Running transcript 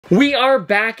We are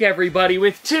back, everybody,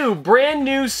 with 2 brand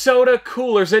new soda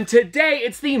coolers, and today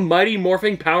it's the Mighty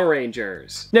Morphing Power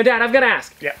Rangers. Now, Dad, I've got to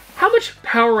ask, how much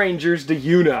Power Rangers do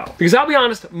you know? Because I'll be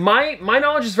honest, my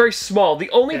knowledge is very small. The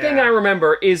only thing I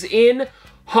remember is in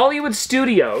Hollywood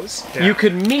studios, you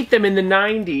could meet them in the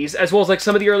 90s, as well as like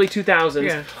some of the early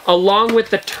 2000s, along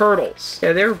with the Turtles.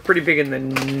 Yeah, they were pretty big in the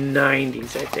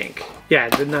 90s, I think. Yeah,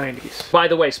 the 90s. By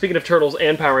the way, speaking of Turtles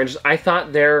and Power Rangers, I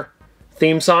thought their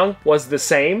theme song was the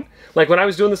same. Like when I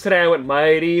was doing this today, I went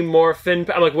Mighty Morphin.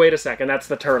 I'm like, wait a second, that's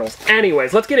the Turtles.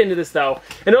 Anyways, let's get into this though.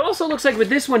 And it also looks like with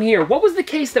this one here, what was the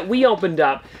case that we opened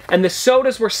up and the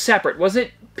sodas were separate? Was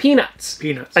it Peanuts?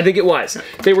 Peanuts. I think it was.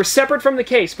 They were separate from the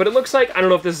case, but it looks like, I don't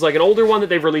know if this is like an older one that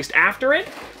they've released after it,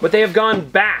 but they have gone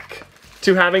back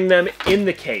to having them in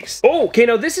the case. Oh, okay,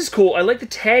 now this is cool. I like the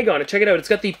tag on it. Check it out. It's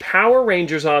got the Power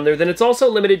Rangers on there. Then it's also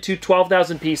limited to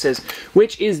 12,000 pieces,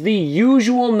 which is the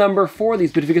usual number for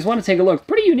these. But if you guys want to take a look,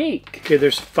 pretty unique. Okay,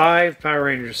 there's 5 Power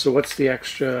Rangers, so what's the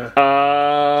extra?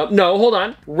 No, hold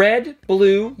on. Red,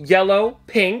 blue, yellow,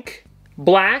 pink,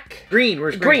 black. Green,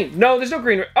 where's green? Green. No, there's no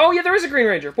green. Oh, yeah, there is a Green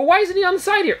Ranger. But why isn't he on the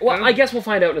side here? Well, I guess we'll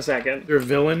find out in a second. Is there a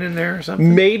villain in there or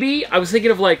something? Maybe. I was thinking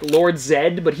of like Lord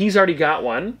Zed, but he's already got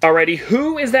one. Alrighty,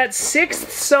 who is that 6th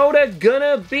soda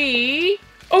gonna be?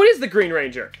 Oh, it is the Green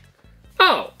Ranger.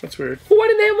 Oh. That's weird. Well, why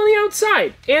did they have them on the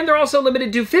outside? And they're also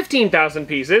limited to 15,000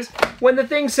 pieces when the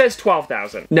thing says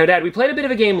 12,000. Now, Dad, we played a bit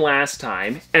of a game last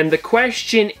time, and the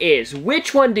question is,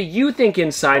 which one do you think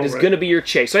inside is gonna be your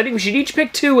chase? So I think we should each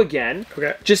pick 2 again.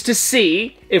 Okay. Just to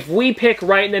see if we pick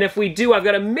right, and then if we do, I've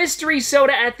got a mystery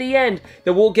soda at the end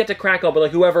that we'll get to crack open,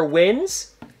 like whoever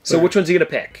wins. So which one's he gonna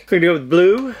pick? We're gonna go with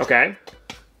blue. Okay.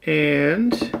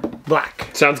 And black.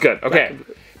 Sounds good. Okay.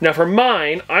 Now for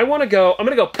mine, I'm gonna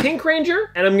go Pink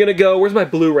Ranger, and I'm gonna go, where's my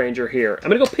Blue Ranger here?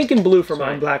 I'm gonna go pink and blue for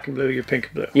mine. I'm black and blue, you're pink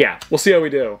and blue. Yeah, we'll see how we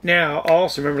do. Now,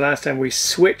 also, remember last time we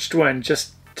switched one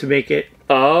just to make it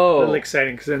a little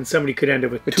exciting, because then somebody could end up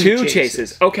with two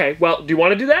chases. Okay, well, do you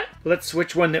want to do that? Let's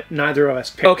switch one that neither of us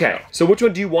picked. Okay, so which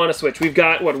one do you want to switch? We've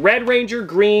got, what, Red Ranger,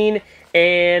 green,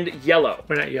 and yellow.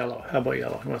 We're not yellow. How about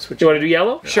yellow? You want to switch? You want to do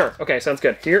yellow? Yeah. Sure. Okay, sounds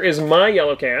good. Here is my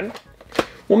yellow can.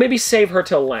 We'll maybe save her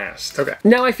till last. Okay.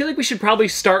 Now, I feel like we should probably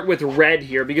start with red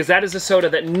here, because that is a soda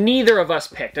that neither of us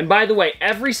picked. And by the way,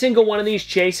 every single one of these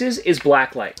chases is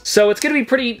blacklight. So it's going to be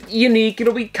pretty unique.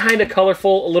 It'll be kind of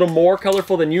colorful, a little more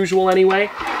colorful than usual anyway.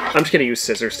 I'm just going to use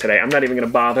scissors today. I'm not even going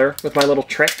to bother with my little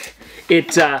trick.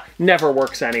 It never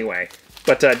works anyway.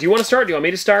 But do you want to start? Do you want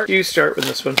me to start? You start with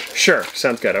this one. Sure,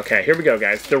 sounds good. Okay, here we go,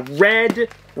 guys. The Red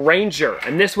Ranger.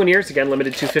 And this one here is, again,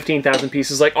 limited to 15,000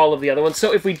 pieces like all of the other ones.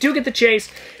 So if we do get the chase,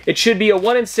 it should be a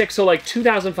 1 in 6, so like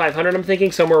 2,500, I'm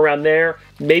thinking, somewhere around there.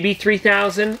 Maybe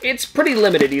 3,000. It's pretty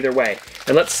limited either way.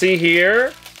 And let's see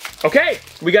here. Okay,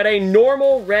 we got a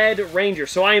normal Red Ranger,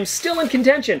 so I am still in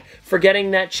contention for getting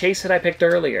that chase that I picked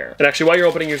earlier. And actually, while you're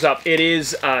opening yours up, it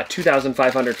is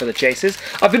 2,500 for the chases.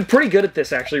 I've been pretty good at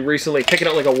this, actually, recently, picking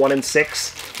out like a 1 in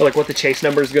 6, or like what the chase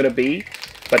number is going to be.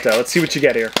 But let's see what you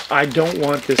get here. I don't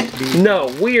want this to be...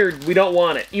 No, weird, we don't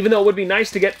want it. Even though it would be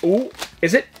nice to get... Ooh,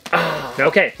 is it? Oh, nope.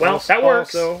 Okay, well, that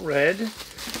works. Also red,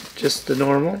 just the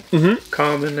normal,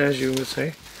 common, as you would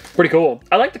say. Pretty cool.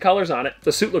 I like the colors on it.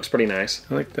 The suit looks pretty nice.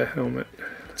 I like the helmet.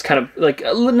 It's kind of like,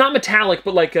 not metallic,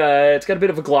 but like it's got a bit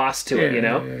of a gloss to it, you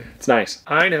know? Yeah. It's nice.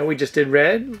 I know, we just did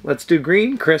red. Let's do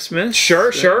green, Christmas.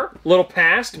 Sure, sure. A little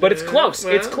past, but it's close.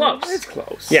 Well, it's close. It's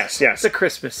close. Yes, yes. It's the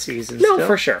Christmas season No, still.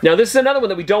 for sure. Now, this is another one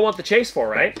that we don't want the chase for,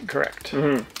 right? Correct.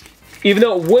 Even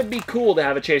though it would be cool to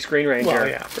have a Chase Green Ranger. Well,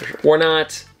 yeah, for sure. We're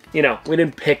not, you know, we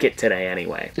didn't pick it today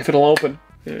anyway. If it'll open.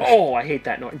 Oh, I hate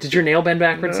that noise. Did your nail bend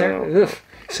backwards there? Ugh.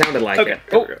 Sounded like it.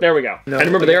 Oh, there we go. No, and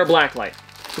remember, they are blacklight.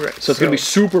 Right. So it's going to be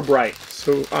super bright.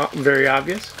 So, very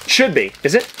obvious? Should be.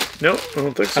 Is it? No, I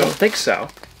don't think so. I don't think so.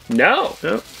 No.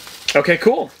 No. Okay,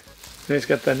 cool. And it's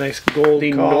got that nice gold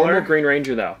The collar. normal Green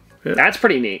Ranger, though. Yeah. That's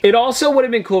pretty neat. It also would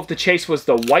have been cool if the chase was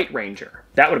the White Ranger.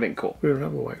 That would have been cool. We don't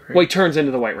have a White Ranger. Well, he turns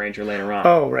into the White Ranger later on.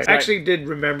 Oh, right. I actually did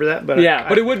remember that, but... Yeah,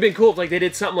 but it would have been cool if like they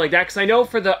did something like that, because I know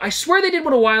for the... I swear they did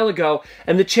one a while ago,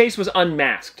 and the chase was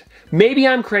unmasked. Maybe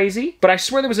I'm crazy, but I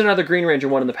swear there was another Green Ranger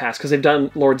one in the past, because they've done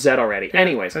Lord Zed already. Yeah,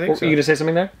 anyways, I think so. You going to say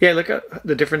something there? Yeah, look at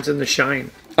the difference in the shine.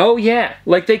 Oh, yeah.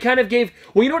 Like, they kind of gave...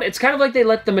 Well, you know what? It's kind of like they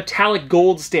let the metallic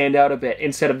gold stand out a bit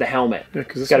instead of the helmet. Yeah,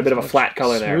 because it's got a bit of a flat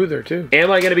color there. Smoother, too. Am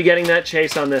I going to be getting that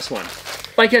chase on this one?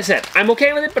 Like I said, I'm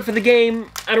okay with it, but for the game,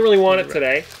 I don't really want it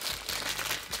today.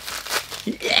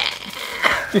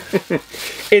 Yeah!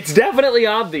 It's definitely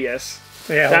obvious.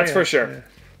 Yeah, that's for sure. Yeah.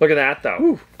 Look at that, though.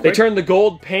 Ooh, they turned the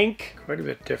gold pink. Quite a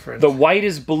bit different. The white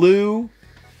is blue.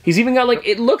 He's even got like,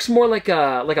 it looks more like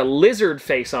a lizard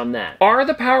face on that. Are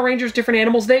the Power Rangers different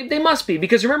animals? They must be,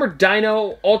 because remember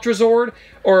Dino Ultrazord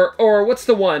or what's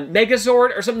the one?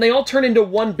 Megazord or something? They all turn into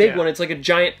one big one. It's like a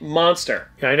giant monster.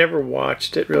 Yeah, I never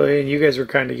watched it really, and you guys were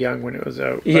kind of young when it was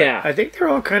out. Yeah. I think they're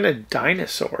all kind of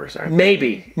dinosaurs, aren't they?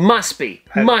 Maybe. Must be.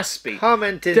 Must be.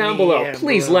 Comment down below.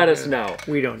 Please let us know.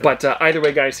 We don't know. But either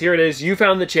way, guys, here it is. You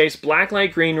found the Chase Black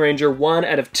Light Green Ranger, 1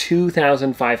 out of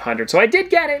 2,500. So I did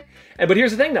get it. But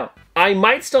here's the thing, though. I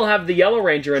might still have the Yellow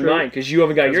Ranger in mind, because you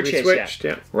haven't got your Chase yet.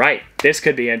 Yeah. Right. This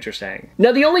could be interesting.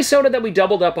 Now, the only soda that we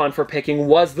doubled up on for picking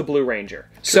was the Blue Ranger.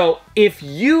 So if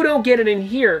you don't get it in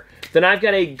here, then I've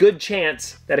got a good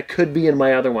chance that it could be in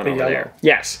my other one over there.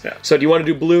 Yes. Yeah. So do you want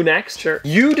to do blue next? Sure.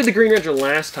 You did the Green Ranger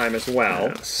last time as well.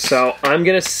 Yes. So I'm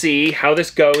going to see how this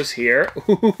goes here.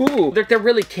 Ooh, there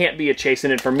really can't be a Chase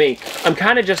in it for me. I'm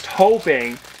kind of just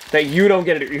hoping that you don't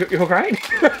get it. You all right?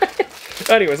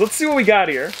 Anyways, let's see what we got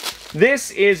here. This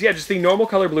is, yeah, just the normal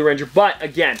color Blue Ranger. But,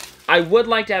 again, I would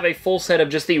like to have a full set of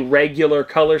just the regular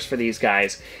colors for these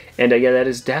guys. And, yeah, that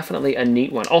is definitely a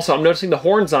neat one. Also, I'm noticing the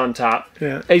horns on top.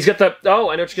 Yeah. He's got the, oh,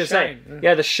 I know what you're going to say.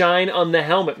 Yeah, the shine on the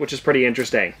helmet, which is pretty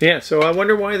interesting. Yeah, so I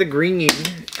wonder why the green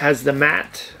has the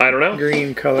matte I don't know.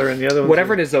 Green color and the other one.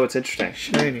 Whatever it is, though, it's interesting.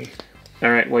 Shiny.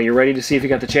 All right, well, you ready to see if you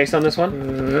got the Chase on this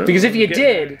one? Because if you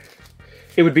did,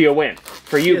 it would be a win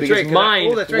for you, because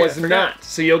mine was not.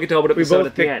 So you'll get to open up the soda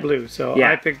at the end. We both picked blue, so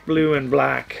I picked blue and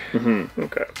black.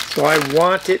 Okay. So I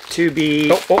want it to be...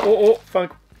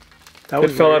 Funk. That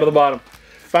it fell out of the bottom.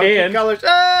 Funky colors. Oh!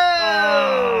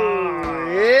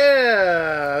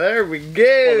 Yeah! There we go!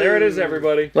 Well, there it is,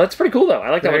 everybody. Well, that's pretty cool, though. I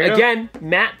like that one. Again,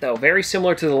 matte, though. Very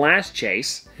similar to the last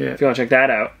Chase. Yeah. If you want to check that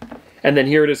out. And then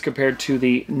here it is compared to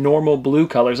the normal blue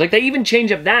colors. Like, they even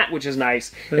change up that, which is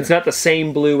nice. Yeah. It's not the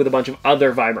same blue with a bunch of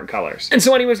other vibrant colors. And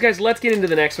so anyways, guys, let's get into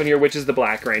the next one here, which is the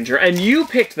Black Ranger. And you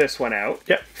picked this one out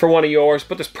for one of yours,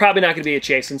 but there's probably not going to be a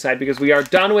Chase inside because we are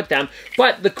done with them.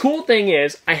 But the cool thing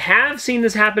is, I have seen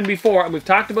this happen before, and we've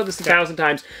talked about this 1,000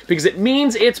 times, because it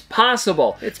means it's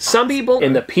possible. Some people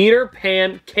in the Peter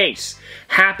Pan case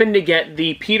happened to get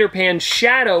the Peter Pan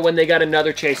Shadow when they got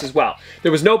another Chase as well.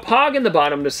 There was no Pog in the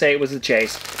bottom to say it was a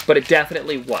Chase, but it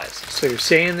definitely was. So you're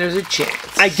saying there's a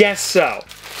chance? I guess so.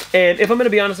 And if I'm going to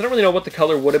be honest, I don't really know what the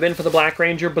color would have been for the Black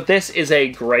Ranger, but this is a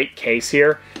great case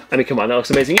here. I mean, come on, that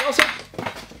looks amazing. It also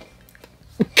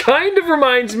kind of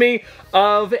reminds me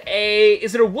of a,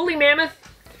 is it a woolly mammoth?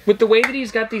 With the way that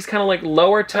he's got these kind of like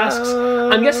lower tusks.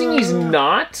 I'm guessing he's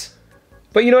not.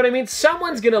 But you know what I mean?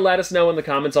 Someone's going to let us know in the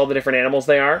comments all the different animals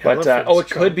they are. But, oh, it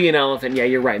could be an elephant. Yeah,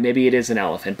 you're right. Maybe it is an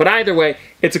elephant. But either way,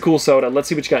 it's a cool soda. Let's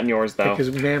see what you got in yours, though. Because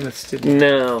mammoths didn't.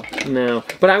 No, no.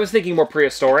 But I was thinking more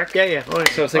prehistoric. Yeah, yeah. So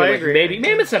I was thinking like maybe.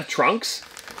 Mammoths have trunks.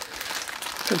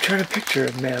 I'm trying to picture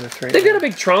a mammoth right They've got a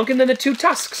big trunk and then the two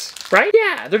tusks, right?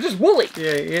 Yeah, they're just woolly.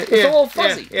 Yeah, yeah. It's a little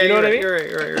fuzzy. Yeah, you know what I mean?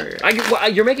 You're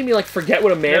right. You're making me like forget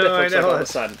what a mammoth looks like all of a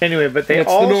sudden. Anyway, but they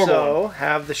also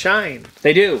have the shine.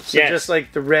 They do. So just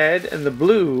like the red and the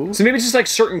blue. So maybe it's just like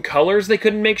certain colors they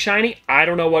couldn't make shiny. I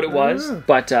don't know what it was,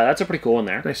 but that's a pretty cool one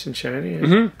there. Nice and shiny.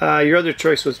 Yeah. Your other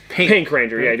choice was pink. Pink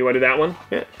Ranger. Yeah, do you want to do that one?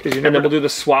 Yeah. And then we'll do the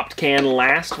swapped can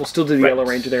last. We'll still do the Yellow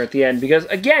Ranger there at the end because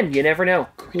again, you never know.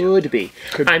 Could be.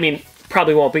 I mean.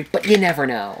 Probably won't be, but you never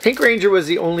know. Pink Ranger was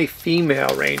the only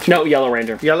female Ranger. No, Yellow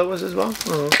Ranger. Yellow was as well?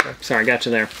 Oh, okay. Sorry, I got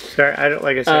you there. Sorry, I don't,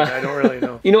 like I said, I don't really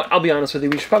know. You know what, I'll be honest with you,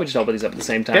 we should probably just open these up at the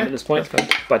same time at this point.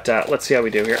 But let's see how we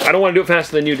do here. I don't want to do it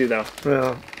faster than you do, though.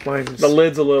 Well, mine's... The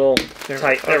lid's a little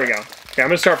tight. There we go. Okay, I'm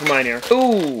going to start from mine here.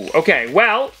 Ooh, okay,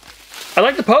 well... I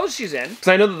like the pose she's in, because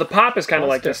I know that the pop is kind of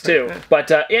like this too. But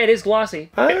yeah, it is glossy.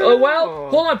 Oh, well,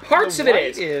 hold on, parts of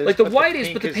it is. Like the white is,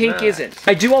 but the pink isn't.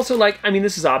 I do also like, I mean,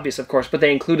 this is obvious, of course, but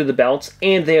they included the belts,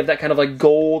 and they have that kind of like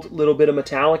gold, little bit of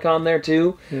metallic on there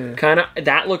too. Yeah. Kind of,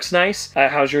 that looks nice.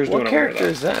 How's yours doing over there? What character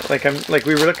is that? Like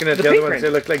we were looking at the other ones, they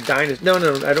look like dinosaurs. No, I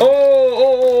don't.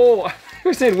 Oh,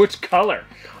 you're saying which color?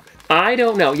 I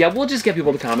don't know. Yeah, we'll just get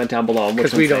people to comment down below on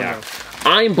which ones they are.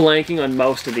 I'm blanking on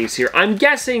most of these here. I'm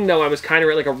guessing, though, I was kind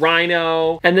of like a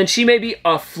rhino. And then she may be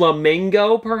a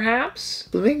flamingo, perhaps?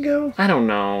 Flamingo? I don't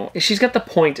know. She's got the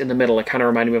point in the middle. It kind of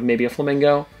reminded me of maybe a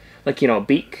flamingo. Like, you know, a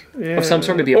beak of some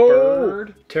sort. Maybe a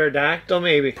bird. Pterodactyl,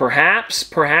 maybe. Perhaps.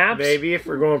 Maybe, if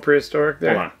we're going prehistoric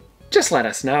there. Hold on. Just let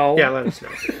us know. Yeah, let us know.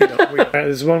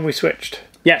 This is one we switched.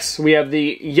 Yes, we have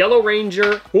the Yellow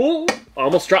Ranger. Ooh.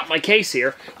 almost dropped my case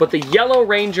here, but the Yellow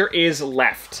Ranger is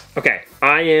left. Okay,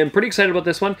 I am pretty excited about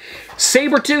this one.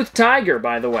 Saber-toothed tiger,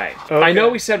 by the way. Okay. I know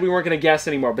we said we weren't going to guess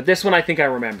anymore, but this one I think I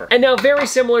remember. And now, very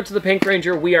similar to the Pink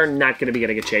Ranger, we are not going to be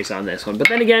getting a chase on this one. But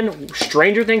then again,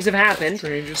 stranger things have happened.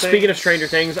 Speaking of Stranger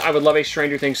Things, I would love a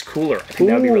Stranger Things cooler. I think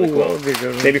that would be really cool. Would be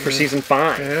good. Maybe for season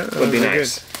 5 would be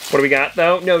nice. Good. What do we got,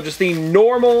 though? No, just the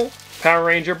normal Power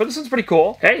Ranger, but this one's pretty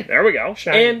cool. Hey, there we go.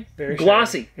 Shiny. And very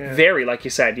glossy. Yeah. Very, like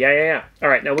you said. Yeah. All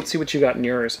right, now let's see what you got in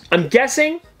yours. I'm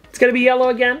guessing it's going to be yellow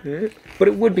again, but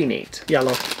it would be neat.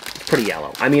 Yellow. Pretty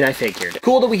yellow. I mean, I figured.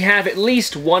 Cool that we have at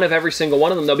least one of every single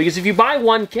one of them, though, because if you buy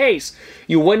one case,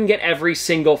 you wouldn't get every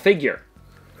single figure.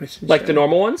 Like the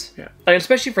normal ones? Yeah. And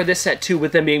especially for this set, too,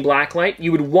 with them being blacklight,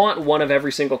 you would want one of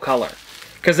every single color.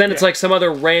 Because then it's like some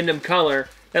other random color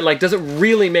that like doesn't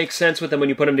really make sense with them when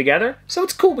you put them together. So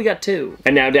it's cool we got 2.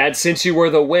 And now, Dad, since you were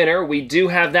the winner, we do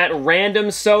have that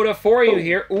random soda for you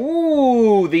here.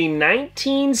 Ooh, the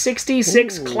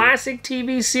 1966 classic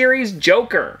TV series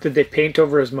Joker. Did they paint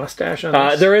over his mustache on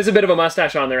this? There is a bit of a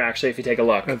mustache on there, actually, if you take a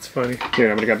look. That's funny. Here,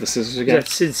 I'm going to grab the scissors again. Is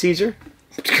that Sid Caesar?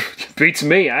 Beats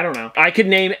me, I don't know. I could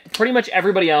name pretty much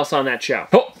everybody else on that show.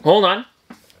 Oh, hold on.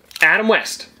 Adam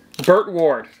West. Burt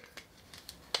Ward.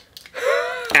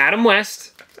 Adam West.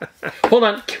 Hold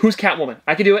on. Who's Catwoman?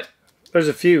 I could do it. There's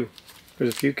a few.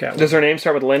 There's a few Catwoman. Does her name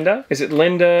start with Linda? Is it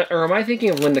Linda, or am I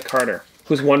thinking of Linda Carter?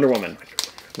 Who's Wonder Woman?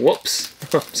 Whoops.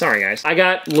 Sorry, guys. I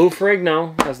got Lou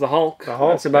Ferrigno as the Hulk. The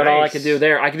Hulk. That's about all I could do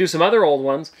there. I could do some other old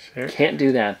ones. Sure. Can't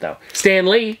do that, though. Stan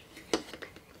Lee.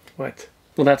 What?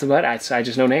 Well, that's about it. I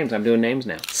just know names. I'm doing names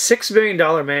now. $6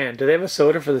 Million Man. Do they have a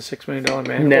soda for the $6 Million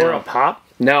Man? No. Or a pop?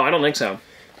 No, I don't think so.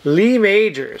 Lee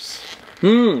Majors.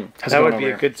 That would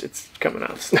be a good... It's coming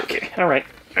out. Okay, all right.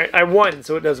 I won,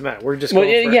 so it doesn't matter. We're just going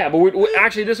for it. But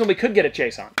actually, this one we could get a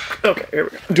chase on. Okay, here we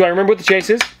go. Do I remember what the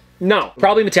chase is? No.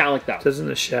 Probably metallic, though. Doesn't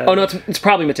the shadow... Oh, no, it's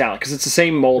probably metallic, because it's the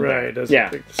same mold. Right, it doesn't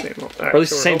look the same mold. Right, or at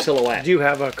least the same silhouette. Do you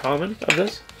have a comment of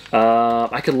this?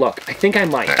 I could look. I think I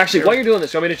might. Right, actually, while you're doing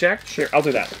this, do you want me to check? Sure, I'll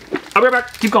do that. I'll be right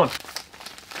back. Keep going.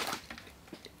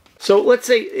 So, let's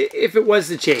say if it was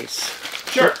the chase...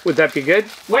 Sure. Would that be good?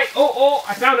 Wait, oh,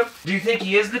 I found him. Do you think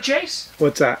he is the chase?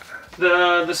 What's that?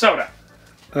 The soda.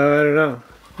 I don't know.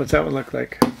 What's that one look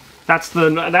like? That's the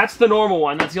normal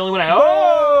one. That's the only one I have.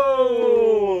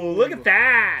 Oh! Look at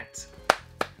that!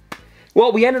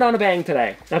 Well, we ended on a bang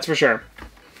today. That's for sure.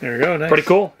 There we go. Nice. Pretty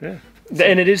cool. Yeah.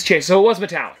 And it is chase, so it was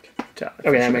metallic. Okay, that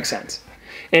sure. makes sense.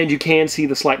 And you can see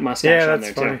the slight mustache on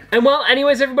there, funny. too. And well,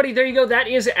 anyways, everybody, there you go. That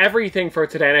is everything for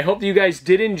today. And I hope that you guys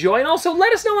did enjoy. And also,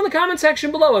 let us know in the comment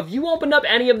section below if you opened up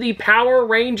any of the Power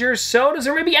Rangers sodas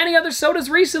or maybe any other sodas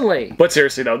recently. But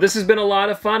seriously, though, this has been a lot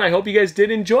of fun. I hope you guys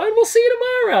did enjoy, and we'll see you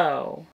tomorrow.